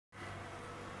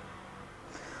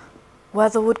Where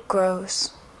the wood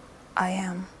grows, I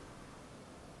am.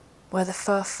 Where the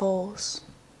fir falls,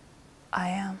 I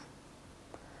am.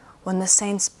 When the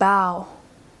saints bow,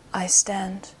 I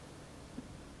stand.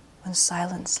 When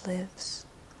silence lives,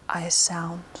 I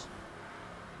sound.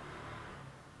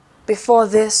 Before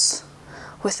this,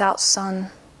 without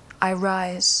sun, I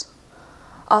rise.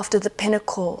 After the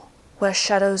pinnacle, where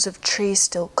shadows of trees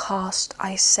still cast,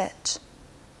 I set.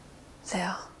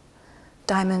 There,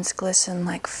 diamonds glisten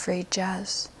like free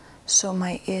jazz, so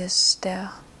my ears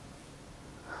stare.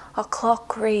 A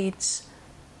clock reads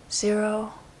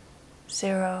 0,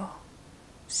 0,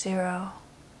 0,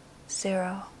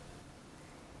 0.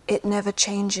 It never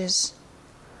changes.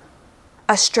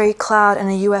 A stray cloud and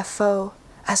a UFO,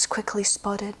 as quickly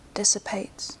spotted,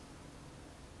 dissipates.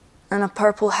 And a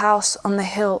purple house on the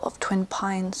hill of twin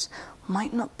pines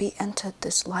might not be entered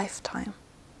this lifetime.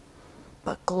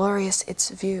 But glorious its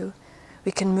view,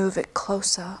 we can move it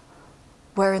closer,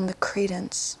 where in the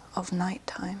credence of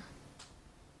nighttime.